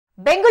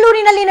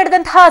ಬೆಂಗಳೂರಿನಲ್ಲಿ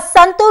ನಡೆದಂತಹ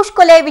ಸಂತೋಷ್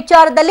ಕೊಲೆ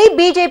ವಿಚಾರದಲ್ಲಿ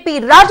ಬಿಜೆಪಿ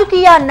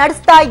ರಾಜಕೀಯ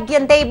ನಡೆಸ್ತಾ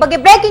ಇದೆಯಂತೆ. ಈ ಬಗ್ಗೆ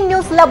ಬ್ರೇಕಿಂಗ್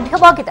ನ್ಯೂಸ್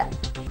ಲಭ್ಯವಾಗಿದೆ.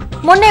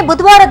 ಮೊನ್ನೆ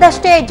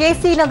ಬುಧವಾರದಷ್ಟೇ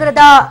ಜೆಸಿ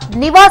ನಗರದ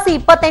ನಿವಾಸಿ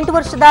 28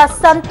 ವರ್ಷದ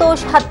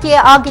ಸಂತೋಷ್ ಹತ್ಯೆ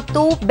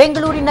ಆಗಿತ್ತು.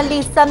 ಬೆಂಗಳೂರಿನಲ್ಲಿ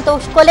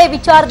ಸಂತೋಷ್ ಕೊಲೆ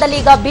ವಿಚಾರದಲ್ಲಿ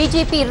ಈಗ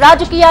ಬಿಜೆಪಿ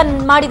ರಾಜಕೀಯ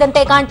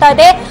ಮಾಡಿದಂತೆ ಕಾಣ್ತಾ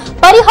ಇದೆ.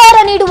 ಪರಿಹಾರ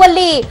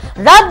ನೀಡುವಲ್ಲಿ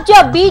ರಾಜ್ಯ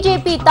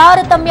ಬಿಜೆಪಿ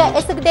ತಾರತಮ್ಯ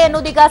ಎಸಗಿದೆ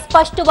ಅನ್ನೋದೀಗ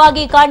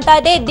ಸ್ಪಷ್ಟವಾಗಿ ಕಾಣ್ತಾ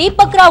ಇದೆ.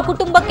 ದೀಪಕ್ ರಾವ್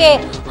ಕುಟುಂಬಕ್ಕೆ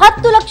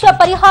 10 ಲಕ್ಷ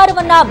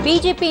ಪರಿಹಾರವನ್ನ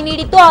ಬಿಜೆಪಿ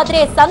ನೀಡಿತ್ತು.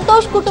 ಆದರೆ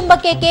ಸಂತೋಷ್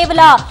ಕುಟುಂಬಕ್ಕೆ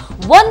ಕೇವಲ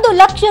 1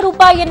 ಲಕ್ಷ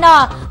ರೂಪಾಯಿಯನ್ನ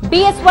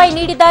ಬಿಎಸ್ವೈ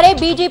ನೀಡಿದ್ದಾರೆ.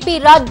 ಬಿಜೆಪಿ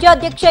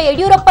ರಾಜ್ಯಾಧ್ಯಕ್ಷ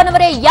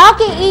ಯಡಿಯೂರಪ್ಪನವರೇ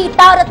ಯಾಕೆ ಈ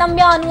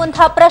ತಾರತಮ್ಯ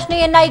ಅನ್ನುವಂತಹ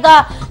ಪ್ರಶ್ನೆಯನ್ನ ಈಗ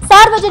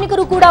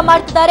ಸಾರ್ವಜನಿಕರು ಕೂಡ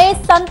ಮಾಡ್ತಿದ್ದಾರೆ.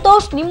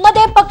 ಸಂತೋಷ್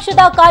ನಿಮ್ಮದೇ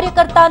ಪಕ್ಷದ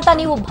ಕಾರ್ಯಕರ್ತ ಅಂತ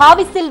ನೀವು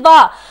ಭಾವಿಸಿಲ್ವಾ?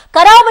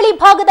 ಕರಾವಳಿ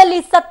ಭಾಗದಲ್ಲಿ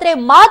ಸತ್ರೆ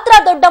ಮಾತ್ರ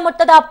ದೊಡ್ಡ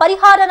ಮೊತ್ತದ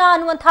ಪರಿಹಾರನ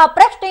ಅನ್ನುವಂತಹ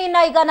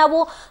ಪ್ರಶ್ನೆಯನ್ನ ಈಗ ನಾವು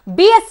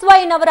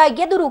ಬಿಎಸ್ವೈನವರ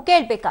ಎದುರು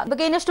ಕೇಳಬೇಕಾ.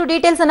 ಬಗ್ಗೆ ಇನ್ನಷ್ಟು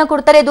ಡೀಟೇಲ್ಸ್ ಅನ್ನ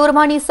ಕೊಡ್ತಾರೆ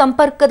ದೂರವಾಣಿ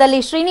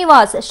ಸಂಪರ್ಕದಲ್ಲಿ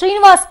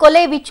ಶ್ರೀನಿವಾಸ್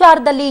ಕೊಲೆ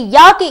ವಿಚಾರದಲ್ಲಿ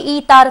ಯಾಕೆ ಈ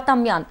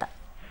ತಾರತಮ್ಯ ಅಂತ?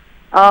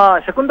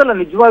 ಶಕುಂತಲ,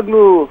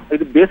 ನಿಜವಾಗ್ಲೂ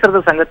ಇದು ಬೇಸರದ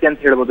ಸಂಗತಿ ಅಂತ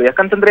ಹೇಳ್ಬೋದು.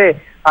 ಯಾಕಂತಂದ್ರೆ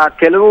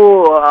ಕೆಲವು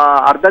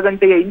ಅರ್ಧ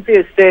ಗಂಟೆಗೆ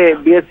ಹಿಂದೆಯಷ್ಟೇ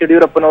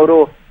ಯಡಿಯೂರಪ್ಪನವರು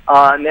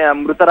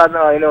ಮೃತರಾದ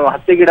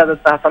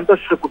ಹತ್ಯೆಗೀಡಾದಂತಹ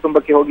ಸಂತೋಷ್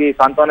ಕುಟುಂಬಕ್ಕೆ ಹೋಗಿ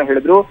ಸಾಂತ್ವನ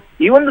ಹೇಳಿದ್ರು.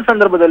 ಈ ಒಂದು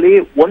ಸಂದರ್ಭದಲ್ಲಿ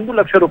 1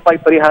 ಲಕ್ಷ ರೂಪಾಯಿ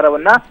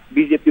ಪರಿಹಾರವನ್ನ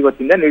ಬಿಜೆಪಿ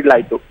ವತಿಯಿಂದ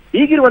ನೀಡಲಾಯಿತು.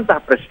 ಈಗಿರುವಂತಹ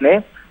ಪ್ರಶ್ನೆ,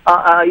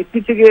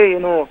 ಇತ್ತೀಚೆಗೆ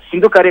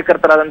ಹಿಂದೂ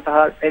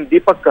ಕಾರ್ಯಕರ್ತರಾದಂತಹ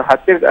ದೀಪಕ್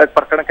ಹತ್ಯೆ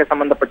ಪ್ರಕರಣಕ್ಕೆ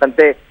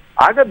ಸಂಬಂಧಪಟ್ಟಂತೆ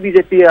ಆಗ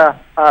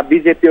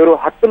ಬಿಜೆಪಿಯವರು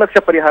 10 ಲಕ್ಷ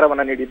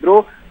ಪರಿಹಾರವನ್ನ ನೀಡಿದ್ರು.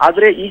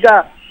 ಆದ್ರೆ ಈಗ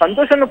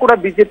ಸಂತೋಷನ್ನು ಕೂಡ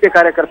ಬಿಜೆಪಿ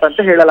ಕಾರ್ಯಕರ್ತ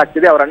ಅಂತ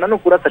ಹೇಳಲಾಗ್ತಿದೆ. ಅವರ ಅಣ್ಣನೂ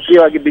ಕೂಡ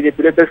ಸಕ್ರಿಯವಾಗಿ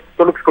ಬಿಜೆಪಿ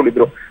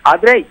ತೊಡಗಿಸ್ಕೊಂಡಿದ್ರು.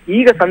 ಆದ್ರೆ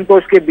ಈಗ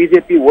ಸಂತೋಷ್ಗೆ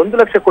ಬಿಜೆಪಿ 1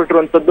 ಲಕ್ಷ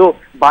ಕೊಟ್ಟಿರುವಂತದ್ದು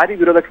ಭಾರಿ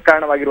ವಿರೋಧಕ್ಕೆ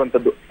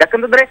ಕಾರಣವಾಗಿರುವಂತದ್ದು.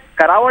 ಯಾಕಂತಂದ್ರೆ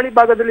ಕರಾವಳಿ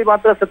ಭಾಗದಲ್ಲಿ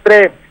ಮಾತ್ರ ಸತ್ರೆ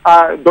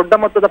ದೊಡ್ಡ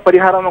ಮೊತ್ತದ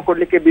ಪರಿಹಾರವನ್ನು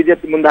ಕೊಡ್ಲಿಕ್ಕೆ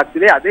ಬಿಜೆಪಿ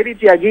ಮುಂದಾಗ್ತಿದೆ. ಅದೇ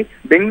ರೀತಿಯಾಗಿ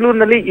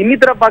ಬೆಂಗಳೂರಿನಲ್ಲಿ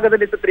ಇನ್ನಿತರ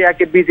ಭಾಗದಲ್ಲಿ ಸತ್ರೆ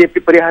ಯಾಕೆ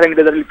ಬಿಜೆಪಿ ಪರಿಹಾರ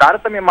ನೀಡೋದ್ರಲ್ಲಿ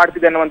ತಾರತಮ್ಯ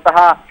ಮಾಡ್ತಿದೆ ಅನ್ನುವಂತಹ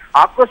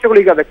ಆಕ್ರೋಶಗಳು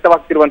ಈಗ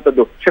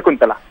ವ್ಯಕ್ತವಾಗ್ತಿರುವಂತದ್ದು.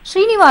 ಶಕುಂತಲಾ,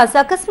 ಶ್ರೀನಿವಾಸ್,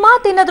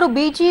 ಅಕಸ್ಮಾತ್ ಏನಾದ್ರೂ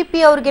ಬಿಜೆಪಿ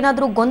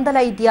ಅವ್ರಿಗೇನಾದ್ರೂ ಗೊಂದಲ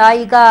ಇದೆಯಾ?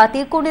 ಈಗ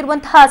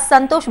ತೀರ್ಕೊಂಡಿರುವಂತಹ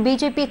ಸಂತೋಷ್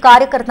ಬಿಜೆಪಿ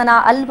ಕಾರ್ಯಕರ್ತನ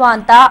ಅಲ್ವಾ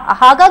ಅಂತ,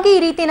 ಹಾಗಾಗಿ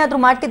ಈ ರೀತಿ ಏನಾದ್ರೂ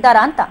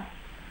ಮಾಡ್ತಿದ್ದಾರಾ ಅಂತ?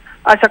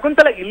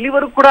 ಶಕುಂತಲ,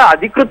 ಇಲ್ಲಿವರೆಗೂ ಕೂಡ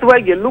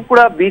ಅಧಿಕೃತವಾಗಿ ಎಲ್ಲೂ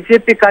ಕೂಡ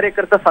ಬಿಜೆಪಿ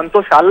ಕಾರ್ಯಕರ್ತ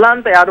ಸಂತೋಷ್ ಅಲ್ಲ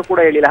ಅಂತ ಯಾರು ಕೂಡ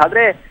ಹೇಳಿಲ್ಲ.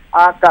 ಆದ್ರೆ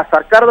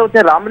ಸರ್ಕಾರದ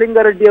ವತಿಯ ರಾಮಲಿಂಗ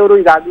ರೆಡ್ಡಿ ಅವರು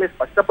ಈಗಾಗಲೇ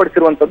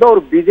ಸ್ಪಷ್ಟಪಡಿಸಿರುವಂತದ್ದು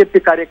ಅವರು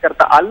ಬಿಜೆಪಿ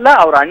ಕಾರ್ಯಕರ್ತ ಅಲ್ಲ,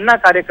 ಅವ್ರ ಅಣ್ಣ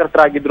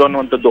ಕಾರ್ಯಕರ್ತರಾಗಿದ್ರು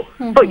ಅನ್ನುವಂಥದ್ದು.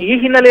 ಸೊ ಈ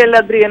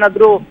ಹಿನ್ನೆಲೆಯಲ್ಲಾದ್ರೂ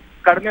ಏನಾದ್ರೂ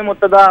ಕಡಿಮೆ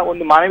ಮೊತ್ತದ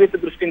ಒಂದು ಮಾನವೀಯತೆ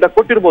ದೃಷ್ಟಿಯಿಂದ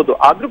ಕೊಟ್ಟಿರ್ಬೋದು.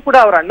 ಆದ್ರೂ ಕೂಡ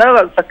ಅವರ ಅಣ್ಣ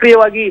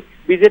ಸಕ್ರಿಯವಾಗಿ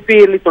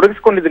ಬಿಜೆಪಿಯಲ್ಲಿ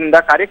ತೊಡಗಿಸಿಕೊಂಡಿದ್ರಿಂದ,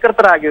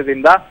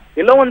 ಕಾರ್ಯಕರ್ತರಾಗಿರೋದ್ರಿಂದ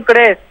ಎಲ್ಲೋ ಒಂದ್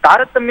ಕಡೆ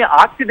ತಾರತಮ್ಯ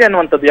ಆಗ್ತಿದೆ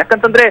ಅನ್ನುವಂಥದ್ದು.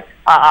 ಯಾಕಂತಂದ್ರೆ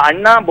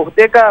ಅಣ್ಣ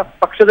ಬಹುತೇಕ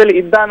ಪಕ್ಷದಲ್ಲಿ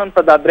ಇದ್ದ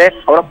ಅನ್ನುವಂಥದ್ದಾದ್ರೆ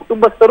ಅವರ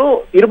ಕುಟುಂಬಸ್ಥರು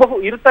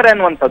ಇರ್ತಾರೆ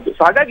ಅನ್ನುವಂಥದ್ದು.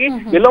 ಸೊ ಹಾಗಾಗಿ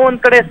ಎಲ್ಲೋ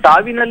ಒಂದ್ ಕಡೆ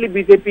ಸಾವಿನಲ್ಲಿ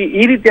ಬಿಜೆಪಿ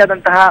ಈ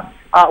ರೀತಿಯಾದಂತಹ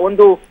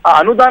ಒಂದು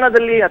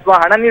ಅನುದಾನದಲ್ಲಿ ಅಥವಾ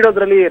ಹಣ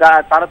ನೀಡೋದ್ರಲ್ಲಿ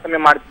ತಾರತಮ್ಯ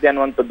ಮಾಡ್ತಿದೆ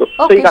ಅನ್ನುವಂಥದ್ದು.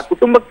 ಸೊ ಈಗ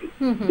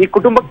ಈ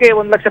ಕುಟುಂಬಕ್ಕೆ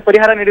 1 ಲಕ್ಷ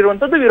ಪರಿಹಾರ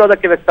ನೀಡಿರುವಂತದ್ದು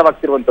ವಿರೋಧಕ್ಕೆ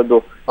ವ್ಯಕ್ತವಾಗ್ತಿರುವಂತದ್ದು.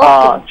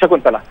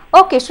 ಶಕುಂತಲಾ,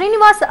 ಓಕೆ.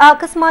 ಶ್ರೀನಿವಾಸ್,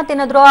 ಅಕಸ್ಮಾತ್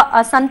ಏನಾದ್ರು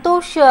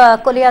ಸಂತೋಷ್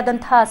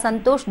ಕೊಲೆಯಾದಂತಹ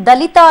ಸಂತೋಷ್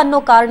ದಲಿತ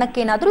ಅನ್ನೋ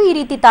ಕಾರಣಕ್ಕೆ ಏನಾದ್ರೂ ಈ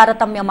ರೀತಿ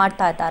ತಾರತಮ್ಯ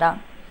ಮಾಡ್ತಾ ಇದ್ದಾರಾ?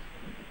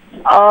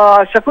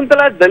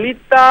 ಶಕುಂತಲಾ,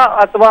 ದಲಿತ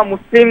ಅಥವಾ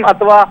ಮುಸ್ಲಿಂ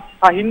ಅಥವಾ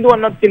ಹಿಂದೂ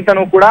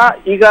ಅನ್ನೋದಕ್ಕಿಂತನೂ ಕೂಡ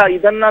ಈಗ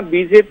ಇದನ್ನ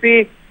ಬಿಜೆಪಿ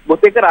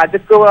ಬಹುತೇಕ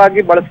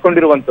ರಾಜಕೀಯವಾಗಿ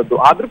ಬಳಸ್ಕೊಂಡಿರುವಂತದ್ದು.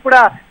 ಆದ್ರೂ ಕೂಡ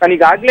ನಾನು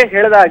ಈಗಾಗ್ಲೇ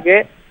ಹೇಳಿದ ಹಾಗೆ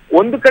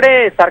ಒಂದು ಕಡೆ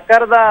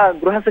ಸರ್ಕಾರದ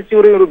ಗೃಹ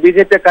ಸಚಿವರು ಇವರು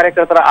ಬಿಜೆಪಿಯ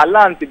ಕಾರ್ಯಕರ್ತರ ಅಲ್ಲ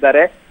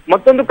ಅಂತಿದ್ದಾರೆ,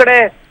 ಮತ್ತೊಂದು ಕಡೆ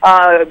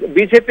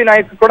ಬಿಜೆಪಿ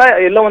ನಾಯಕರು ಕೂಡ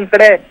ಎಲ್ಲೋ ಒಂದ್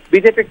ಕಡೆ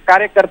ಬಿಜೆಪಿ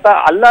ಕಾರ್ಯಕರ್ತ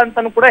ಅಲ್ಲ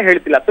ಅಂತಾನು ಕೂಡ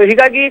ಹೇಳ್ತಿಲ್ಲ. ಸೊ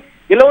ಹೀಗಾಗಿ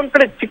ಎಲ್ಲೋ ಒಂದ್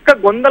ಕಡೆ ಚಿಕ್ಕ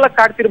ಗೊಂದಲ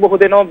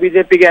ಕಾಡ್ತಿರಬಹುದೇನೋ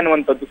ಬಿಜೆಪಿಗೆ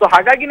ಅನ್ನುವಂಥದ್ದು. ಸೊ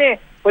ಹಾಗಾಗಿನೇ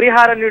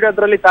ಪರಿಹಾರ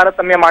ನೀಡೋದ್ರಲ್ಲಿ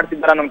ತಾರತಮ್ಯ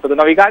ಮಾಡ್ತಿದ್ದಾರೆ ಅನ್ನುವಂಥದ್ದು.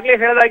 ನಾವು ಈಗಾಗಲೇ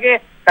ಹೇಳಿದಾಗೆ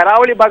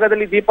ಕರಾವಳಿ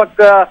ಭಾಗದಲ್ಲಿ ದೀಪಕ್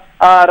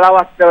ರಾವ್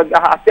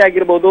ಹತ್ಯೆ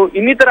ಆಗಿರ್ಬೋದು,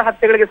 ಇನ್ನಿತರ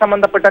ಹತ್ಯೆಗಳಿಗೆ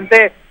ಸಂಬಂಧಪಟ್ಟಂತೆ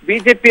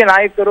ಬಿಜೆಪಿಯ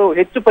ನಾಯಕರು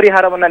ಹೆಚ್ಚು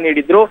ಪರಿಹಾರವನ್ನ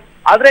ನೀಡಿದ್ರು.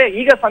 ಆದ್ರೆ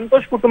ಈಗ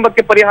ಸಂತೋಷ್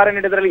ಕುಟುಂಬಕ್ಕೆ ಪರಿಹಾರ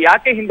ನೀಡೋದ್ರಲ್ಲಿ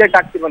ಯಾಕೆ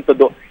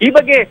ಹಿಂದೇಟಾಗ್ತಿರುವಂತದ್ದು, ಈ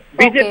ಬಗ್ಗೆ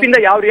ಬಿಜೆಪಿಯಿಂದ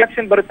ಯಾವ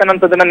ರಿಯಾಕ್ಷನ್ ಬರುತ್ತೆ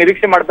ಅನ್ನೋದನ್ನ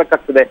ನಿರೀಕ್ಷೆ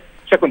ಮಾಡ್ಬೇಕಾಗ್ತದೆ.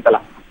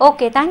 Shakuntala,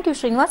 okay, thank you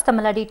Srinivas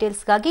ತಮ್ಮೆಲ್ಲ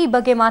ಡೀಟೇಲ್ಸ್ಗಾಗಿ. ಈ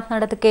ಬಗ್ಗೆ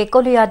ಮಾತನಾಡೋದಕ್ಕೆ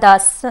ಕೊಲೆಯಾದ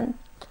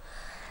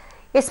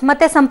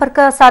ಮತ್ತೆ ಸಂಪರ್ಕ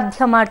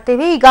ಸಾಧ್ಯ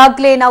ಮಾಡ್ತೇವೆ.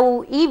 ಈಗಾಗಲೇ ನಾವು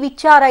ಈ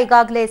ವಿಚಾರ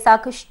ಈಗಾಗಲೇ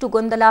ಸಾಕಷ್ಟು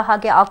ಗೊಂದಲ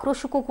ಹಾಗೆ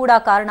ಆಕ್ರೋಶಕ್ಕೂ ಕೂಡ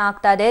ಕಾರಣ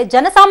ಆಗ್ತಾ ಇದೆ.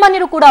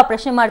 ಜನಸಾಮಾನ್ಯರು ಕೂಡ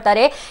ಪ್ರಶ್ನೆ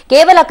ಮಾಡ್ತಾರೆ,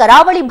 ಕೇವಲ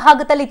ಕರಾವಳಿ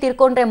ಭಾಗದಲ್ಲಿ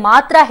ತೀರ್ಕೊಂಡ್ರೆ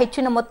ಮಾತ್ರ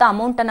ಹೆಚ್ಚಿನ ಮೊತ್ತ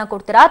ಅಮೌಂಟ್ ಅನ್ನ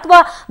ಕೊಡ್ತೀರಾ,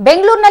 ಅಥವಾ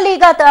ಬೆಂಗಳೂರಿನಲ್ಲಿ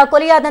ಈಗ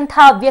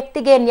ಕೊಲೆಯಾದಂತಹ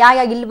ವ್ಯಕ್ತಿಗೆ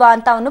ನ್ಯಾಯ ಇಲ್ವಾ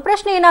ಅಂತ ಒಂದು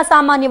ಪ್ರಶ್ನೆಯನ್ನ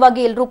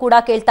ಸಾಮಾನ್ಯವಾಗಿ ಎಲ್ಲರೂ ಕೂಡ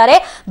ಕೇಳ್ತಾರೆ.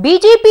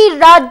 ಬಿಜೆಪಿ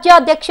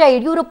ರಾಜ್ಯಾಧ್ಯಕ್ಷ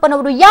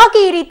ಯಡಿಯೂರಪ್ಪನವರು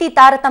ಯಾಕೆ ಈ ರೀತಿ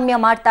ತಾರತಮ್ಯ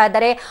ಮಾಡ್ತಾ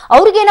ಇದ್ದಾರೆ?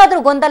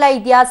 ಅವ್ರಿಗೇನಾದ್ರೂ ಗೊಂದಲ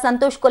ಇದೆಯಾ?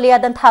 ಸಂತೋಷ್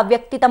ಕೊಲೆಯಾದಂತಹ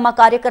ವ್ಯಕ್ತಿ ತಮ್ಮ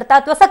ಕಾರ್ಯಕರ್ತ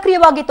ಅಥವಾ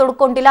ಸಕ್ರಿಯವಾಗಿ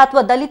ತೊಡ್ಕೊಂಡಿಲ್ಲ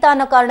ಅಥವಾ ದಲಿತ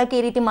ಕಾರಣಕ್ಕೆ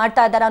ಈ ರೀತಿ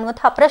ಮಾಡ್ತಾ ಇದ್ದಾರೆ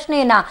ಅನ್ನುವಂತಹ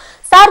ಪ್ರಶ್ನೆಯನ್ನ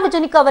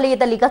ಸಾರ್ವಜನಿಕ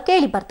ವಲಯದಲ್ಲಿ ಈಗ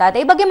ಕೇಳಿ ಬರ್ತಾ ಇದೆ.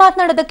 ಈ ಬಗ್ಗೆ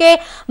ಮಾತನಾಡೋದಕ್ಕೆ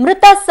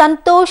ಮೃತ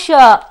ಸಂತೋಷ್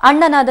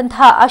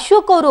ಅಣ್ಣನಾದಂತಹ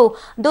ಅಶೋಕ್ ಅವರು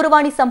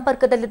ದೂರವಾಣಿ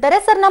ಸಂಪರ್ಕದಲ್ಲಿದ್ದಾರೆ.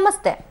 ಸರ್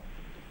ನಮಸ್ತೆ.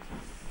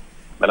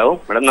 ಹಲೋ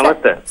ಮೇಡಮ್,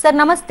 ನಮಸ್ತೆ ಸರ್.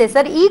 ನಮಸ್ತೆ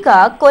ಸರ್. ಈಗ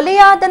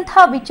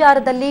ಕೊಲೆಯಾದಂತಹ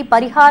ವಿಚಾರದಲ್ಲಿ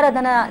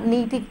ಪರಿಹಾರಧನ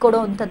ನೀತಿ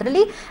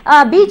ಕೊಡುವಂತದ್ರಲ್ಲಿ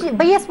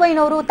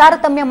ಬಿಎಸ್ವೈನವರು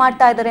ತಾರತಮ್ಯ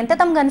ಮಾಡ್ತಾ ಇದ್ದಾರೆ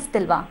ಅಂತ ತಮ್ಗೆ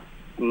ಅನಿಸ್ತಿಲ್ವಾ?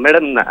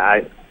 ಮೇಡಮ್,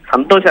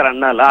 ಸಂತೋಷ್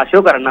ಅಣ್ಣ ಅಲ್ಲ,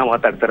 ಅಶೋಕ್ ಅಣ್ಣ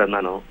ಮಾತಾಡ್ತಾರೆ.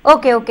 ನಾನು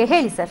ಓಕೆ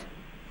ಹೇಳಿ ಸರ್.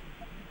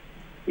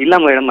 ಇಲ್ಲ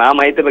ಮೇಡಮ್, ಆ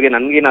ಮಾಹಿತಿ ಬಗ್ಗೆ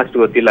ನನ್ಗೇನು ಅಷ್ಟು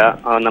ಗೊತ್ತಿಲ್ಲ.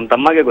 ನಮ್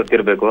ತಮ್ಮಗೆ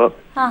ಗೊತ್ತಿರ್ಬೇಕು.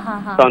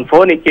 ಅವ್ನ್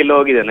ಫೋನ್ ಇಕ್ಕಿಲ್ಲ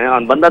ಹೋಗಿದ್ದಾನೆ.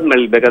 ಅವ್ನ್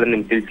ಬಂದಾದ್ಮೇಲೆ ಬೇಕಾದ್ರೆ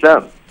ನಿಮ್ಗೆ ತಿಳಿಸ್ಲಾ?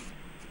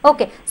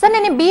 Okay sir.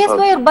 ನೆನ್ನೆ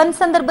ಬಿಎಸ್ವೈ ಅವ್ರು ಬಂದ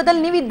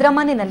ಸಂದರ್ಭದಲ್ಲಿ ನೀವು ಇದ್ರ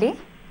ಮನೆಯಲ್ಲಿ?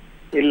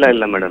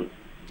 ಇಲ್ಲ ಮೇಡಮ್.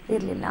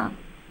 ಇರಲಿಲ್ಲ.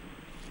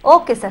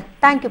 Okay sir,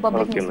 thank you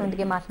public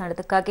ನ್ಯೂಸ್ನೊಂದಿಗೆ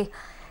ಮಾತನಾಡೋದಕ್ಕಾಗಿ.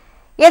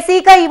 S,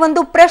 ಈಗ ಈ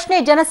ಒಂದು ಪ್ರಶ್ನೆ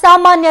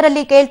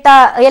ಜನಸಾಮಾನ್ಯರಲ್ಲಿ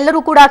ಎಲ್ಲರೂ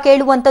ಕೂಡ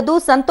ಕೇಳುವಂತದ್ದು,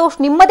 ಸಂತೋಷ್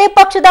ನಿಮ್ಮದೇ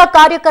ಪಕ್ಷದ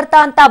ಕಾರ್ಯಕರ್ತ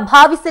ಅಂತ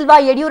ಭಾವಿಸಿಲ್ವಾ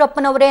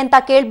ಯಡಿಯೂರಪ್ಪನವರೇ ಅಂತ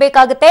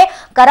ಕೇಳಬೇಕಾಗುತ್ತೆ.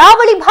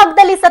 ಕರಾವಳಿ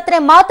ಭಾಗದಲ್ಲಿ ಸತ್ರೆ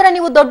ಮಾತ್ರ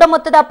ನೀವು ದೊಡ್ಡ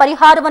ಮೊತ್ತದ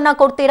ಪರಿಹಾರವನ್ನ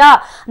ಕೊಡ್ತೀರಾ?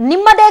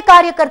 ನಿಮ್ಮದೇ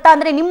ಕಾರ್ಯಕರ್ತ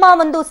ಅಂದ್ರೆ ನಿಮ್ಮ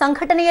ಒಂದು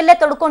ಸಂಘಟನೆಯಲ್ಲೇ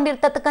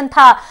ತೊಡ್ಕೊಂಡಿರ್ತಕ್ಕಂಥ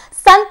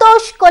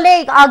ಸಂತೋಷ್ ಕೊಲೆ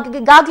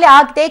ಈಗಾಗಲೇ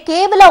ಆಗಿದೆ.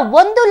 ಕೇವಲ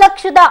 1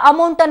 ಲಕ್ಷದ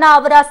ಅಮೌಂಟ್ ಅನ್ನ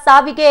ಅವರ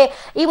ಸಾವಿಗೆ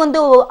ಈ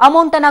ಒಂದು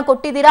ಅಮೌಂಟ್ ಅನ್ನ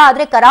ಕೊಟ್ಟಿದ್ದೀರಾ.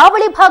 ಆದ್ರೆ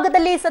ಕರಾವಳಿ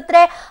ಭಾಗದಲ್ಲಿ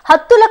ಸತ್ರೆ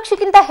 10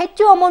 ಲಕ್ಷಕ್ಕಿಂತ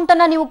ಹೆಚ್ಚು ಅಮೌಂಟ್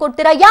ಅನ್ನ ನೀವು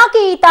ಕೊಡ್ತೀರಾ. ಯಾಕೆ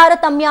ಈ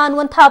ತಾರತಮ್ಯ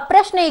ಅನ್ನುವಂತಹ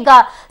ಪ್ರಶ್ನೆ ಈಗ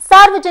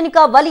ಸಾರ್ವಜನಿಕ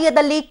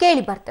ವಲಯದಲ್ಲಿ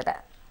ಕೇಳಿ ಬರ್ತದೆ.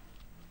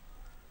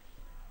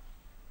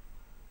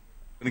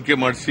 ತನಿಖೆ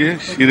ಮಾಡಿಸಿ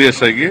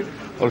ಸೀರಿಯಸ್ ಆಗಿ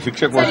ಅವ್ರು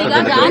ಶಿಕ್ಷೆ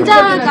ಕೊಡ್ತಾರೆ.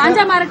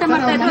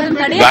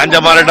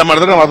 ಗಾಂಜಾ ಮಾರಾಟ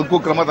ಮಾಡಿದ್ರೆ ಅದಕ್ಕೂ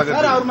ಕ್ರಮ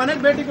ತಗೋತಾರೆ. ಅವ್ರ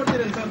ಮನೆಗೆ ಭೇಟಿ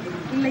ಕೊಡ್ತೀರಾ ಸರ್?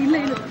 ಇಲ್ಲ.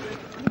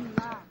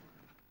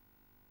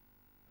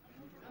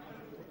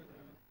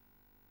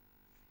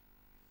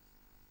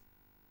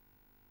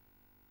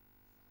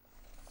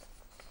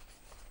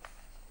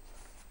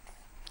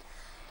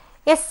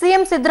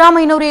 ಸಿಎಂ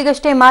ಸಿದ್ದರಾಮಯ್ಯನವರು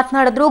ಈಗಷ್ಟೇ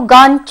ಮಾತನಾಡಿದ್ರು.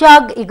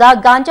 ಈಗ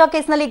ಗಾಂಜಾ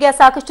ಕೇಸ್ನಲ್ಲಿ ಈಗ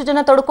ಸಾಕಷ್ಟು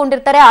ಜನ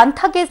ತೊಡ್ಕೊಂಡಿರ್ತಾರೆ. ಅಂಥ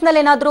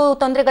ಕೇಸ್ನಲ್ಲಿ ಏನಾದ್ರೂ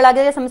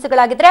ತೊಂದರೆಗಳಾಗಿದ್ರೆ,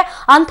 ಸಮಸ್ಯೆಗಳಾಗಿದ್ರೆ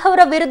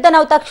ಅಂಥವರ ವಿರುದ್ಧ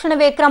ನಾವು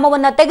ತಕ್ಷಣವೇ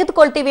ಕ್ರಮವನ್ನ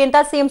ತೆಗೆದುಕೊಳ್ತೀವಿ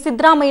ಅಂತ ಸಿಎಂ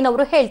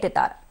ಸಿದ್ದರಾಮಯ್ಯನವರು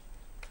ಹೇಳ್ತಿದ್ದಾರೆ.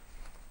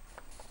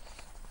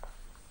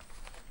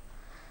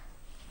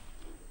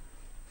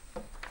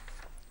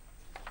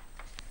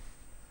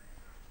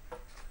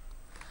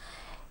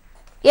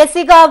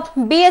 ಈಗ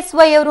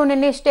ಬಿಎಸ್ವೈ ಅವರು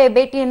ನಿನ್ನೆಷ್ಟೇ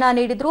ಭೇಟಿಯನ್ನ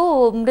ನೀಡಿದ್ರು.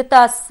 ಮೃತ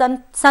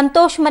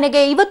ಸಂತೋಷ್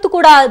ಮನೆಗೆ ಇವತ್ತು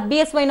ಕೂಡ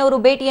ಬಿಎಸ್ವೈನವರು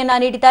ಭೇಟಿಯನ್ನ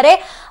ನೀಡಿದ್ದಾರೆ.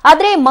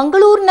 ಆದ್ರೆ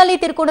ಮಂಗಳೂರಿನಲ್ಲಿ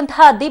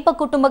ತೀರ್ಕೊಂಡಂತಹ ದೀಪಕ್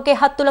ಕುಟುಂಬಕ್ಕೆ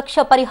 10 ಲಕ್ಷ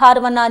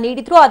ಪರಿಹಾರವನ್ನ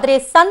ನೀಡಿದ್ರು. ಆದ್ರೆ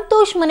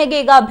ಸಂತೋಷ್ ಮನೆಗೆ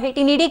ಈಗ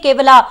ಭೇಟಿ ನೀಡಿ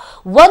ಕೇವಲ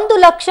 1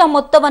 ಲಕ್ಷ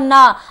ಮೊತ್ತವನ್ನ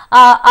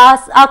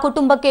ಆ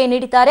ಕುಟುಂಬಕ್ಕೆ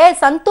ನೀಡಿದ್ದಾರೆ.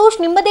 ಸಂತೋಷ್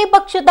ನಿಮ್ಮದೇ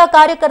ಪಕ್ಷದ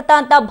ಕಾರ್ಯಕರ್ತ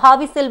ಅಂತ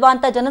ಭಾವಿಸಿಲ್ವಾ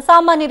ಅಂತ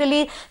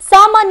ಜನಸಾಮಾನ್ಯರಲ್ಲಿ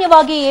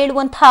ಸಾಮಾನ್ಯವಾಗಿ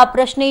ಹೇಳುವಂತಹ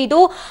ಪ್ರಶ್ನೆ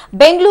ಇದು.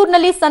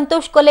 ಬೆಂಗಳೂರಿನಲ್ಲಿ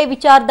ಸಂತೋಷ್ ಕೊಲೆ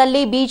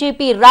ವಿಚಾರದಲ್ಲಿ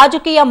ಬಿಜೆಪಿ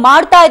ರಾಜಕೀಯ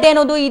ಮಾಡ್ತಾ ಇದೆ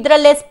ಅನ್ನೋದು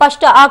ಇದರಲ್ಲೇ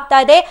ಸ್ಪಷ್ಟ ಆಗ್ತಾ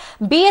ಇದೆ.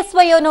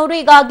 ಬಿಎಸ್ವೈ ಅವರು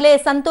ಈಗಾಗಲೇ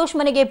ಸಂತೋಷ್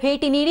ಮನೆಗೆ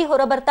ಭೇಟಿ ನೀಡಿ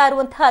ಹೊರಬರ್ತಾ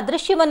ಇರುವಂತಹ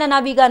ದೃಶ್ಯವನ್ನ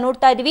ನಾವೀಗ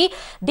ನೋಡ್ತಾ ಇದೀವಿ.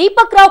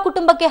 ದೀಪಕ್ ರಾವ್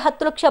ಕುಟುಂಬಕ್ಕೆ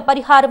 10 ಲಕ್ಷ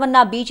ಪರಿಹಾರವನ್ನ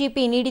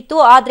ಬಿಜೆಪಿ ನೀಡಿತ್ತು.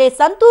 ಆದ್ರೆ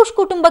ಸಂತೋಷ್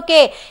ಕುಟುಂಬಕ್ಕೆ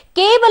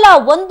ಕೇವಲ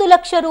 1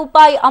 ಲಕ್ಷ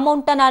ರೂಪಾಯಿ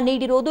ಅಮೌಂಟ್ ಅನ್ನ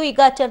ನೀಡಿರೋದು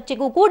ಈಗ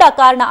ಚರ್ಚೆಗೂ ಕೂಡ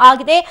ಕಾರಣ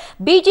ಆಗಿದೆ.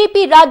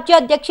 ಬಿಜೆಪಿ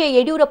ರಾಜ್ಯಾಧ್ಯಕ್ಷ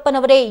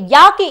ಯಡಿಯೂರಪ್ಪನವರೇ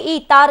ಯಾಕೆ ಈ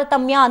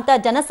ತಾರತಮ್ಯ ಅಂತ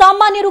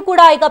ಜನಸಾಮಾನ್ಯರು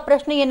ಕೂಡ ಈಗ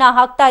ಪ್ರಶ್ನೆಯನ್ನ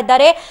ಹಾಕ್ತಾ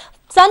ಇದ್ದಾರೆ.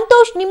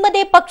 ಸಂತೋಷ್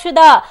ನಿಮ್ಮದೇ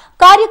ಪಕ್ಷದ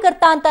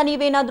ಕಾರ್ಯಕರ್ತ ಅಂತ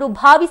ನೀವೇನಾದ್ರೂ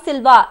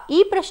ಭಾವಿಸಿಲ್ವಾ? ಈ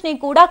ಪ್ರಶ್ನೆ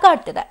ಕೂಡ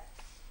ಕಾಡ್ತಿದೆ.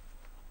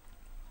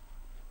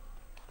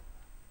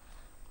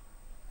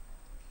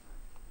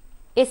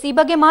 ಈ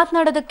ಬಗ್ಗೆ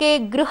ಮಾತನಾಡೋದಕ್ಕೆ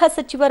ಗೃಹ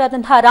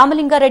ಸಚಿವರಾದಂತಹ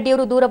ರಾಮಲಿಂಗ ರೆಡ್ಡಿ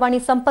ಅವರು ದೂರವಾಣಿ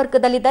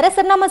ಸಂಪರ್ಕದಲ್ಲಿದ್ದಾರೆ.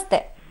 ಸರ್ ನಮಸ್ತೆ.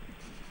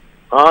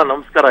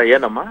 ನಮಸ್ಕಾರ.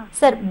 ಏನಮ್ಮ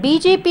ಸರ್,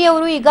 ಬಿಜೆಪಿ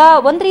ಅವರು ಈಗ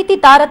ಒಂದ್ ರೀತಿ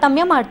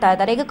ತಾರತಮ್ಯ ಮಾಡ್ತಾ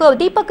ಇದ್ದಾರೆ. ಈಗ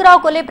ದೀಪಕ್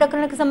ರಾವ್ ಕೊಲೆ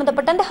ಪ್ರಕರಣಕ್ಕೆ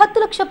ಸಂಬಂಧಪಟ್ಟಂತೆ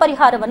 10 ಲಕ್ಷ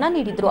ಪರಿಹಾರವನ್ನ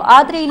ನೀಡಿದ್ರು.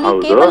 ಆದ್ರೆ ಇಲ್ಲಿ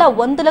ಕೇವಲ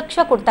 1 ಲಕ್ಷ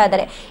ಕೊಡ್ತಾ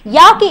ಇದ್ದಾರೆ.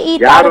 ಯಾಕೆ ಈ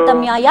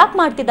ತಾರತಮ್ಯ ಯಾಕೆ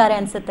ಮಾಡ್ತಿದ್ದಾರೆ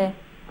ಅನ್ಸುತ್ತೆ?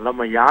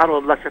 ಯಾರು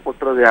 1 ಲಕ್ಷ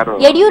ಕೊಟ್ಟಿರೋದು? ಯಾರು?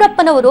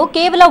 ಯಡಿಯೂರಪ್ಪನವರು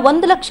ಕೇವಲ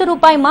 1 ಲಕ್ಷ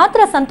ರೂಪಾಯಿ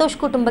ಮಾತ್ರ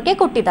ಸಂತೋಷ್ ಕುಟುಂಬಕ್ಕೆ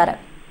ಕೊಟ್ಟಿದ್ದಾರೆ.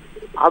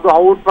 ಅದು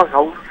ಅವ್ರು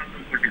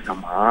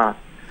ಕೊಟ್ಟಿದ್ದಮ್ಮ.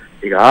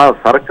 ಈಗ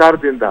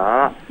ಸರ್ಕಾರದಿಂದ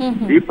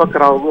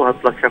ದೀಪಕ್ ರಾವ್ಗೂ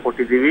 10 ಲಕ್ಷ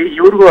ಕೊಟ್ಟಿದೀವಿ,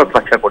 ಇವ್ರಿಗೂ 10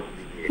 ಲಕ್ಷ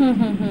ಕೊಟ್ಟಿದ್ದೀವಿ.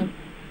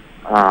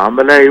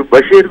 ಆಮೇಲೆ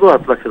ಬಶೀರ್ಗೂ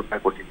 10 ಲಕ್ಷ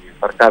ರೂಪಾಯಿ ಕೊಟ್ಟಿದ್ದೀವಿ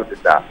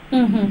ಸರ್ಕಾರದಿಂದ.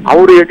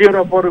 ಅವ್ರು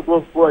ಯಡಿಯೂರಪ್ಪ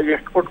ಅವ್ರಿಗೆ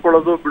ಎಷ್ಟು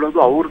ಕೊಟ್ಕೊಳ್ಳೋದು ಬಿಡೋದು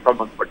ಅವ್ರು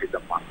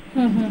ಸಂಬಂಧಪಟ್ಟಿದ್ದಮ್ಮ,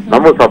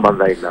 ನಮಗ್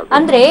ಸಂಬಂಧ ಇಲ್ಲ.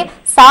 ಅಂದ್ರೆ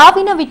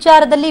ಸಾವಿನ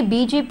ವಿಚಾರದಲ್ಲಿ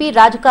ಬಿಜೆಪಿ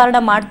ರಾಜಕಾರಣ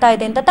ಮಾಡ್ತಾ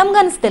ಇದೆ ಅಂತ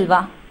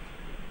ತಮ್ಗನ್ಸ್ತಿಲ್ವಾ?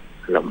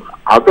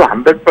 ಅದು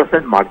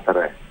 100%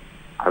 ಮಾಡ್ತಾರೆ,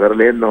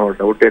 ಅದರಲ್ಲಿ ಏನು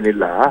ಡೌಟ್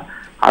ಏನಿಲ್ಲ.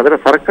 ಆದ್ರೆ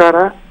ಸರ್ಕಾರ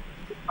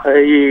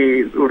ಈ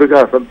ಹುಡುಗ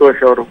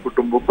ಸಂತೋಷ್ ಅವರ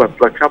ಕುಟುಂಬಕ್ಕೂ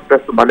 10 ಲಕ್ಷ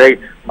ಪ್ಲಸ್ ಮನೆಗೆ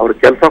ಅವ್ರ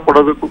ಕೆಲಸ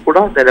ಕೊಡೋದಕ್ಕೂ ಕೂಡ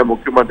ನೆನೆ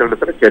ಮುಖ್ಯಮಂತ್ರಿಗಳ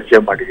ಹತ್ರ ಚರ್ಚೆ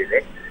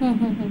ಮಾಡಿದ್ದೀನಿ.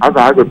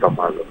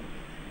 ಅದಾಗುತ್ತಮ್ಮ, ಅದು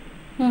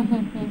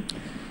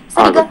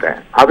ಆಗುತ್ತೆ.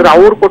 ಆದ್ರೆ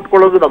ಅವ್ರು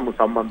ಕೊಟ್ಕೊಳ್ಳೋದು ನಮ್ಗೆ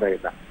ಸಂಬಂಧ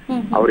ಇಲ್ಲ.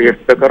 ಅವ್ರು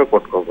ಎಷ್ಟು ಬೇಕಾದ್ರೂ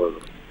ಕೊಟ್ಕೋಬಹುದು,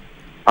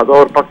 ಅದು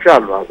ಅವ್ರ ಪಕ್ಷ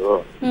ಅಲ್ವಾ ಅದು.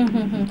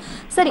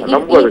 ಸರಿ,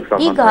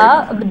 ಈಗ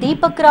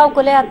ದೀಪಕ್ ರಾವ್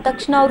ಕೊಲೆ ಆದ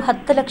ತಕ್ಷಣ ಅವ್ರು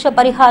 10 ಲಕ್ಷ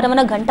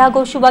ಪರಿಹಾರವನ್ನ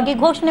ಘಂಟಾಘೋಷವಾಗಿ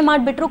ಘೋಷಣೆ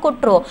ಮಾಡ್ಬಿಟ್ರು,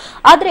 ಕೊಟ್ರು.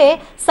 ಆದ್ರೆ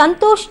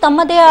ಸಂತೋಷ್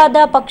ತಮ್ಮದೇ ಆದ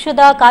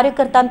ಪಕ್ಷದ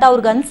ಕಾರ್ಯಕರ್ತ ಅಂತ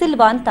ಅವ್ರಿಗೆ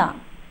ಅನ್ಸಿಲ್ವಾ ಅಂತ?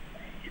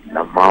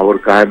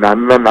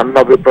 ನನ್ನ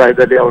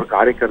ಅಭಿಪ್ರಾಯದಲ್ಲಿ ಅವ್ರ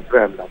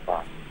ಕಾರ್ಯಕರ್ತರೇ ಅಲ್ಲಪ್ಪ,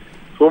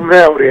 ಸುಮ್ನೆ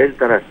ಅವ್ರು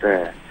ಹೇಳ್ತಾರೆ ಅಷ್ಟೇ.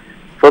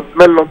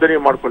 ಸತ್ಮೇಲೆ ನೋಂದಣಿ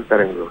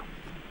ಮಾಡ್ಕೊಳ್ತಾರೆ ಇವರು.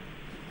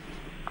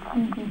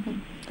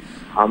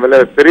 ಆಮೇಲೆ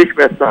ಪರೀಶ್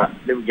ಮೆಸ್ತಾ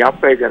ನಿಮ್ಗೆ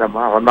ಜ್ಞಾಪಕ ಇದೆಯಮ್ಮ,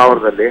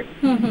 ಹೊನ್ನಾವರದಲ್ಲಿ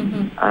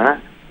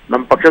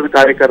ನಮ್ ಪಕ್ಷದ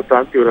ಕಾರ್ಯಕರ್ತ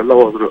ಅಂತ ಇವರೆಲ್ಲ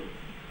ಹೋದ್ರು,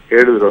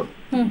 ಹೇಳಿದ್ರು.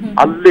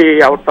 ಅಲ್ಲಿ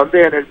ಅವ್ರ ತಂದೆ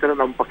ಏನ್ ಹೇಳ್ತಾರೆ,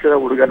 ನಮ್ ಪಕ್ಷದ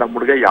ಹುಡುಗ, ನಮ್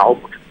ಹುಡುಗ ಯಾವ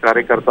ಪಕ್ಷದ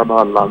ಕಾರ್ಯಕರ್ತನೋ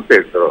ಅಲ್ಲ ಅಂತ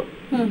ಹೇಳ್ತಾರೆ.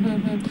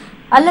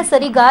 ಅಲ್ಲ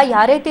ಸರ್, ಈಗ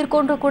ಯಾರೇ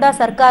ತೀರ್ಕೊಂಡ್ರು ಕೂಡ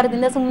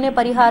ಸರ್ಕಾರದಿಂದ ಸುಮ್ನೆ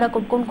ಪರಿಹಾರ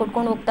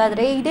ಕೊಟ್ಕೊಂಡು ಹೋಗ್ತಾ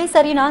ಇದ್ರೆ ಇದೇ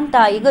ಸರಿನಾ ಅಂತ?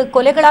 ಈಗ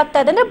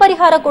ಕೊಲೆಗಳಾಗ್ತಾ ಇದೆ ಅಂದ್ರೆ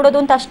ಪರಿಹಾರ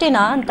ಕೊಡೋದು ಅಂತ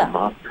ಅಷ್ಟೇನಾ ಅಂತ?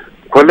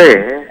 ಕೊಲೆ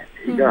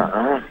ಈಗ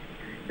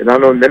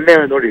ನಾನು ನಿನ್ನೆ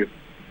ನೋಡಿ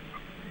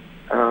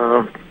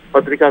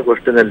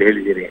ಪತ್ರಿಕಾಗೋಷ್ಠಿನಲ್ಲಿ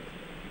ಹೇಳಿದ್ದೀನಿ,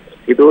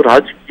 ಇದು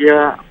ರಾಜಕೀಯ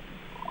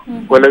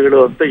ಕೊಲೆಗಳು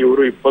ಅಂತ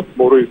ಇವರು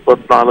 23,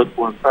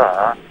 24 ಅಂತ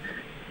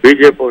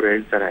ಬಿಜೆಪಿ ಅವರು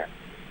ಹೇಳ್ತಾರೆ.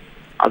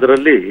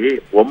 ಅದರಲ್ಲಿ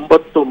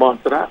 9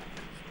 ಮಾತ್ರ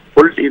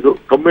ಇದು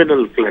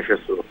ಕಮ್ಯುನಲ್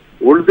ಕ್ಲಾಶಸ್.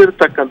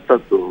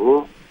 ಉಳಿದಿರ್ತಕ್ಕಂಥದ್ದು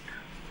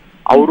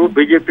ಅವರು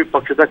ಬಿಜೆಪಿ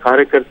ಪಕ್ಷದ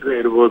ಕಾರ್ಯಕರ್ತರೇ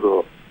ಇರ್ಬೋದು,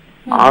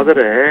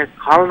 ಆದರೆ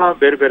ಕಾರಣ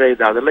ಬೇರೆ ಬೇರೆ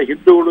ಇದೆ. ಅದೆಲ್ಲ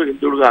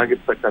ಹಿಂದೂಗಳು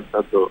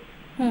ಆಗಿರ್ತಕ್ಕಂಥದ್ದು.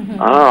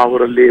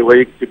 ಅವರಲ್ಲಿ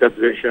ವೈಯಕ್ತಿಕ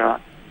ದ್ವೇಷ,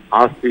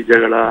 ಆಸ್ತಿ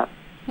ಜಗಳ,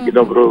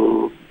 ಇನ್ನೊಬ್ರು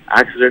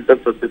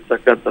ಆಕ್ಸಿಡೆಂಟಲ್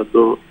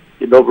ಸತ್ತಿರ್ತಕ್ಕಂಥದ್ದು,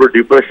 ಇನ್ನೊಬ್ರು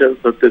ಡಿಪ್ರೆಷನ್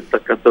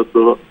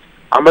ಸತ್ತಿರ್ತಕ್ಕಂಥದ್ದು.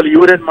 ಆಮೇಲೆ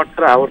ಇವ್ರೇನ್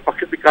ಮಾಡ್ತಾರೆ, ಅವ್ರ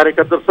ಪಕ್ಷದ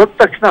ಕಾರ್ಯಕರ್ತರು ಸತ್ತ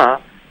ತಕ್ಷಣ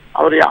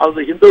ಅವ್ರು ಯಾವ್ದು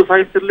ಹಿಂದೂ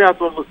ಸಾಹಿತ್ಯರ್ಲಿ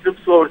ಅಥವಾ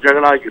ಮುಸ್ಲಿಮ್ಸ್ ಅವ್ರ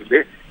ಜಗಳ ಆಗಿರ್ಲಿ,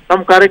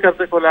 ನಮ್ಮ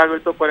ಕಾರ್ಯಕರ್ತರ ಕೊಲೆ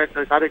ಆಗೋಯ್ತು,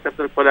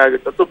 ಕಾರ್ಯಕರ್ತರ ಕೊಲೆ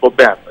ಆಗೋಯ್ತು ಅಂತ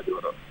ಬೊಬ್ಬೆ ಹಾಕೋದು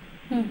ಇವರು.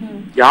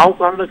 ಯಾವ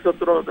ಕಾರಣಕ್ಕೆ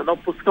ಸತ್ರು ಅಂತ ನಾವು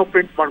ಪುಸ್ತಕ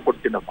ಪ್ರಿಂಟ್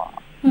ಮಾಡ್ಕೊಡ್ತೀನಮ್ಮ,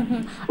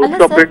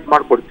 ಪುಸ್ತಕ ಪ್ರಿಂಟ್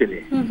ಮಾಡ್ಕೊಡ್ತೀನಿ.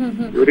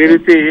 ಇವ್ರ ಈ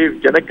ರೀತಿ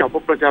ಜನಕ್ಕೆ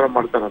ಅಪಪ್ರಚಾರ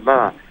ಮಾಡ್ತಾರಲ್ಲ,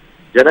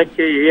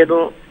 ಜನಕ್ಕೆ ಏನು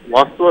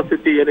ವಾಸ್ತವ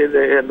ಸ್ಥಿತಿ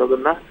ಏನಿದೆ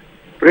ಅನ್ನೋದನ್ನ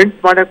ಪ್ರಿಂಟ್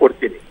ಮಾಡೇ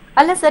ಕೊಡ್ತೀನಿ.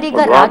 ಅಲ್ಲ ಸರ್,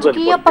 ಈಗ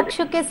ರಾಜಕೀಯ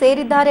ಪಕ್ಷಕ್ಕೆ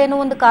ಸೇರಿದ್ದಾರೆ ಅನ್ನೋ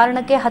ಒಂದು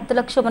ಕಾರಣಕ್ಕೆ 10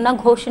 ಲಕ್ಷವನ್ನ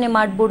ಘೋಷಣೆ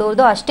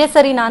ಮಾಡ್ಬಿಡೋದು ಅಷ್ಟೇ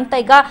ಸರಿನಾ ಅಂತ.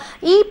 ಈಗ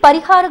ಈ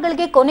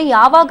ಪರಿಹಾರಗಳಿಗೆ ಕೊನೆ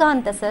ಯಾವಾಗ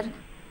ಅಂತ ಸರ್?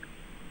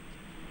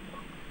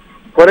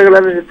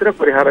 ಕೊನೆಗಳಲ್ಲಿ ನಿಂತರೆ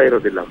ಪರಿಹಾರ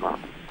ಇರೋದಿಲ್ಲಮ್ಮ.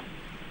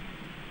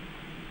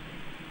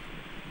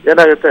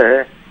 ಏನಾಗುತ್ತೆ,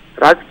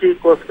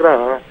 ರಾಜಕೀಯಕ್ಕೋಸ್ಕರ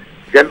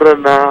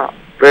ಜನರನ್ನ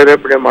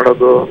ಪ್ರೇರೇಪಣೆ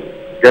ಮಾಡೋದು,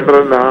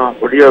 ಜನರನ್ನ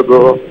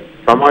ಹೊಡೆಯೋದು,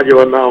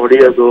 ಸಮಾಜವನ್ನ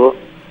ಹೊಡೆಯೋದು,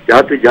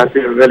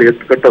 ಜಾತಿಗಳ ಮೇಲೆ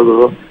ಎತ್ಕಟ್ಟೋದು,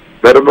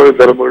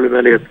 ಧರ್ಮಗಳ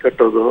ಮೇಲೆ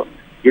ಎತ್ಕಟ್ಟೋದು,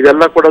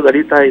 ಇದೆಲ್ಲ ಕೂಡ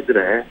ನಡೀತಾ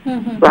ಇದ್ರೆ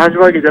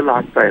ಸಹಜವಾಗಿ ಇದೆಲ್ಲ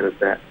ಆಗ್ತಾ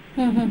ಇರುತ್ತೆ.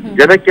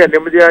 ಜನಕ್ಕೆ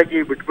ನೆಮ್ಮದಿಯಾಗಿ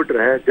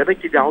ಬಿಟ್ಬಿಟ್ರೆ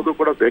ಜನಕ್ಕೆ ಇದ್ಯಾವುದು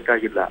ಕೂಡ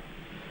ಬೇಕಾಗಿಲ್ಲ.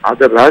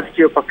 ಆದ್ರೆ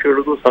ರಾಜಕೀಯ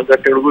ಪಕ್ಷಗಳಿಗೂ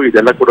ಸಂಘಟನೆಗಳಿಗೂ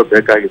ಇದೆಲ್ಲ ಕೂಡ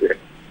ಬೇಕಾಗಿದೆ,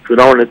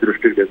 ಚುನಾವಣೆ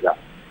ದೃಷ್ಟಿಗಳಿಂದ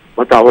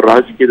ಮತ್ತೆ ಅವರ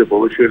ರಾಜಕೀಯದ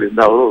ಭವಿಷ್ಯಗಳಿಂದ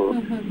ಅವರು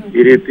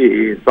ಈ ರೀತಿ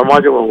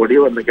ಸಮಾಜ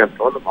ಒಡೆಯುವ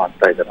ಕೆಲಸವನ್ನು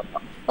ಮಾಡ್ತಾ ಇದ್ದಾರಮ್ಮ.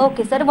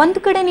 ಓಕೆ ಸರ್, ಒಂದ್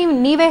ಕಡೆ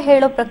ನೀವೇ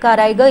ಹೇಳೋ ಪ್ರಕಾರ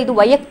ಈಗ ಇದು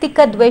ವೈಯಕ್ತಿಕ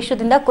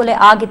ದ್ವೇಷದಿಂದ ಕೊಲೆ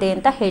ಆಗಿದೆ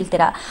ಅಂತ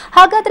ಹೇಳ್ತೀರಾ.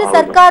 ಹಾಗಾದ್ರೆ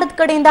ಸರ್ಕಾರದ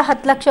ಕಡೆಯಿಂದ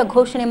 10 ಲಕ್ಷ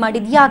ಘೋಷಣೆ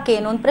ಮಾಡಿದ್ ಯಾಕೆ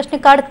ಅನ್ನೋ ಒಂದು ಪ್ರಶ್ನೆ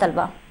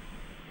ಕಾಡುತ್ತಲ್ವಾ?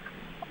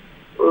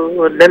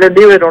 ನೆನೆ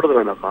ನೀವೇ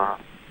ನೋಡಿದ್ರಲ್ಲಮ್ಮ,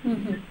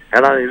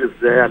 ಹೆಣ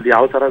ನಿಲ್ಲಿಸಿದೆ, ಅಲ್ಲಿ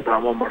ಯಾವ ತರ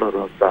ಡ್ರಾಮಾ ಮಾಡೋರು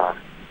ಅಂತ.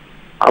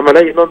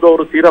 ಆಮೇಲೆ ಇನ್ನೊಂದು,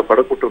 ಅವರು ತೀರಾ ಬಡ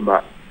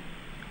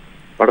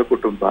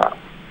ಕುಟುಂಬ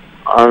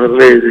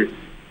ಅದರಲ್ಲಿ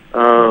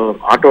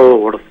ಆಟೋ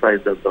ಓಡಿಸ್ತಾ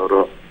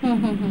ಇದ್ದಂತವ್ರು.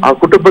 ಆ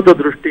ಕುಟುಂಬದ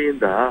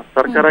ದೃಷ್ಟಿಯಿಂದ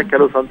ಸರ್ಕಾರ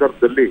ಕೆಲವು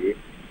ಸಂದರ್ಭದಲ್ಲಿ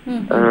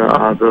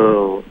ಅದು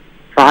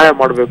ಸಹಾಯ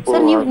ಮಾಡಬೇಕು.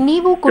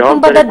 ನೀವು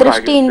ಕುಟುಂಬದ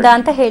ದೃಷ್ಟಿಯಿಂದ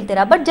ಅಂತ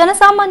ಹೇಳ್ತೀರಾ, ಬಟ್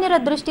ಜನಸಾಮಾನ್ಯರ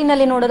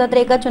ದೃಷ್ಟಿನಲ್ಲಿ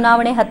ನೋಡೋದಾದ್ರೆ ಈಗ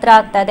ಚುನಾವಣೆ ಹತ್ರ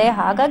ಆಗ್ತಾ ಇದೆ,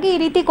 ಹಾಗಾಗಿ ಈ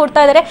ರೀತಿ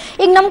ಕೊಡ್ತಾ ಇದಾರೆ.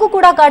 ಈಗ ನಮಗೂ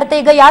ಕೂಡ ಕಾಡುತ್ತೆ,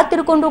 ಈಗ ಯಾರು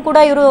ತಿರ್ಕೊಂಡ್ರು ಕೂಡ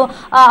ಇವರು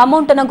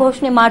ಅಮೌಂಟ್ ಅನ್ನ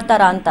ಘೋಷಣೆ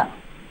ಮಾಡ್ತಾರಾ ಅಂತ.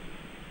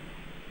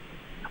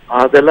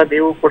 ಅದೆಲ್ಲ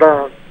ನೀವು ಕೂಡ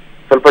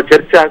ಸ್ವಲ್ಪ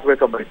ಚರ್ಚೆ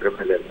ಆಗ್ಬೇಕಮ್ಮ, ಇದ್ರ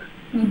ಮೇಲೆ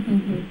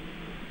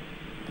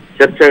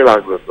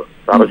ಚರ್ಚೆಗಳಾಗ್ಬೇಕು,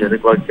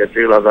 ಸಾರ್ವಜನಿಕವಾಗಿ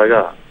ಚರ್ಚೆಗಳಾದಾಗ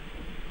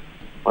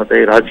ಮತ್ತೆ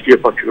ಈ ರಾಜಕೀಯ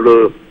ಪಕ್ಷಗಳು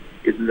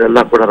ಇದನ್ನೆಲ್ಲ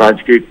ಕೂಡ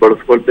ರಾಜಕೀಯಕ್ಕೆ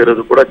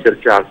ಬಳಸ್ಕೊಳ್ತಿರೋದು ಕೂಡ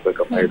ಚರ್ಚೆ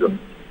ಆಗ್ಬೇಕಮ್ಮ. ಇದು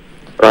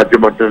ರಾಜ್ಯ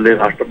ಮಟ್ಟದಲ್ಲಿ,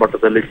 ರಾಷ್ಟ್ರ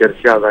ಮಟ್ಟದಲ್ಲಿ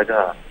ಚರ್ಚೆ ಆದಾಗ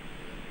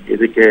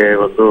ಇದಕ್ಕೆ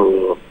ಒಂದು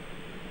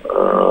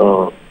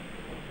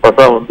ಹೊಸ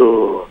ಒಂದು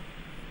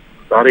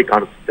ದಾರಿ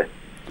ಕಾಣಿಸುತ್ತೆ.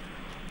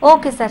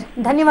 ಓಕೆ ಸರ್,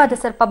 ಧನ್ಯವಾದ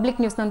ಸರ್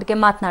ಪಬ್ಲಿಕ್ ನ್ಯೂಸ್ ನೊಂದಿಗೆ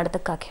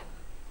ಮಾತನಾಡೋದಕ್ಕಾಗಿ.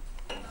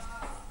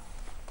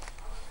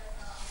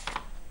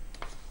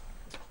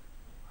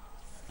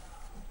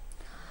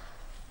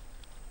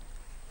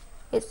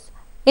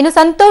 ಇನ್ನು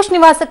ಸಂತೋಷ್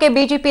ನಿವಾಸಕ್ಕೆ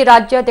ಬಿಜೆಪಿ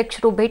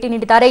ರಾಜ್ಯಾಧ್ಯಕ್ಷರು ಭೇಟಿ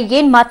ನೀಡಿದ್ದಾರೆ.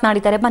 ಏನ್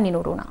ಮಾತನಾಡಿದ್ದಾರೆ ಬನ್ನಿ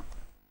ನೋಡೋಣ.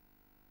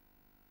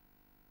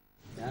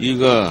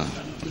 ಈಗ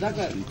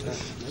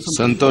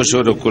ಸಂತೋಷ್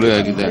ಅವರ ಕೊಲೆ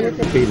ಆಗಿದೆ.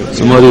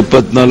 ಸುಮಾರು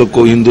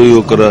 24 ಹಿಂದೂ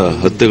ಯುವಕರ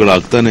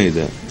ಹತ್ಯೆಗಳಾಗ್ತಾನೆ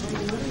ಇದೆ.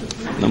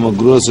 ನಮ್ಮ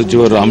ಗೃಹ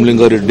ಸಚಿವ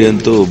ರಾಮಲಿಂಗ ರೆಡ್ಡಿ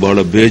ಅಂತೂ ಬಹಳ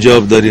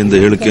ಬೇಜವಾಬ್ದಾರಿಯಿಂದ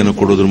ಹೇಳಿಕೆಯನ್ನು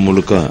ಕೊಡೋದ್ರ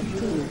ಮೂಲಕ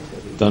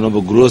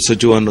ತಾನೊಬ್ಬ ಗೃಹ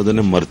ಸಚಿವ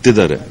ಅನ್ನೋದನ್ನೇ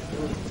ಮರ್ತಿದ್ದಾರೆ.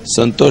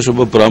 ಸಂತೋಷ್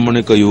ಒಬ್ಬ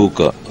ಪ್ರಾಮಾಣಿಕ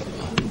ಯುವಕ,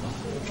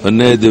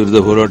 ಅನ್ಯಾಯದ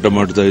ವಿರುದ್ಧ ಹೋರಾಟ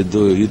ಮಾಡ್ತಾ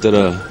ಇದ್ದು, ಈ ತರ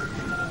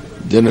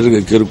ಜನರಿಗೆ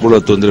ಕಿರುಕುಳ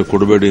ತೊಂದರೆ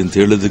ಕೊಡಬೇಡಿ ಅಂತ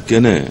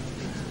ಹೇಳಿದಕ್ಕೇನೆ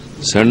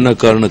ಸಣ್ಣ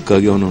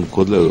ಕಾರಣಕ್ಕಾಗಿ ಅವನನ್ನು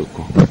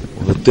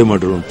ಹತ್ಯೆ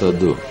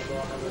ಮಾಡಿರುವಂತಹದ್ದು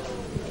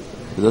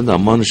ಇದೊಂದು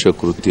ಅಮಾನುಷ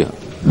ಕೃತ್ಯ.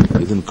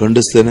 ಇದನ್ನು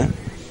ಖಂಡಿಸ್ತೇನೆ.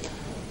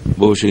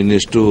 ಬಹುಶಃ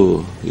ಇನ್ನೆಷ್ಟು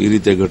ಈ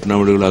ರೀತಿಯ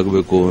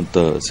ಘಟನಾವಳಿಗಳಾಗಬೇಕು ಅಂತ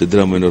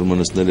ಸಿದ್ದರಾಮಯ್ಯನವ್ರ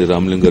ಮನಸ್ಸಿನಲ್ಲಿ,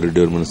 ರಾಮಲಿಂಗಾರೆಡ್ಡಿ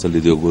ಅವ್ರ ಮನಸ್ಸಿನಲ್ಲಿ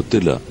ಇದೆಯೋ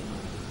ಗೊತ್ತಿಲ್ಲ.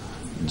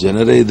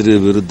 ಜನರೇ ಇದ್ರ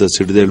ವಿರುದ್ಧ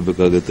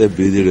ಸಿಡಿದೇಳಬೇಕಾಗತ್ತೆ,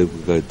 ಬೀದಿ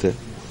ಇಡಬೇಕಾಗತ್ತೆ.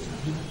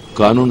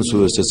 ಕಾನೂನು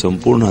ಸುವ್ಯವಸ್ಥೆ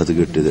ಸಂಪೂರ್ಣ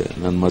ಹದಗೆಟ್ಟಿದೆ.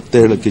 ನಾನು ಮತ್ತೆ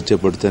ಹೇಳಕ್ಕೆ ಇಚ್ಛೆ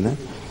ಪಡ್ತೇನೆ,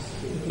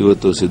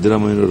 ಇವತ್ತು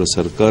ಸಿದ್ದರಾಮಯ್ಯನವರ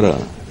ಸರ್ಕಾರ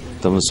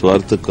ತಮ್ಮ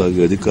ಸ್ವಾರ್ಥಕ್ಕಾಗಿ,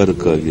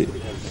 ಅಧಿಕಾರಕ್ಕಾಗಿ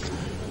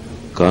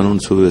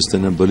ಕಾನೂನು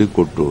ಸುವ್ಯವಸ್ಥೆನ ಬಲಿ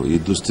ಕೊಟ್ಟು ಈ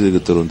ದುಸ್ಥಿತಿಗೆ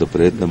ತರುವಂತ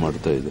ಪ್ರಯತ್ನ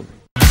ಮಾಡ್ತಾ ಇದೆ.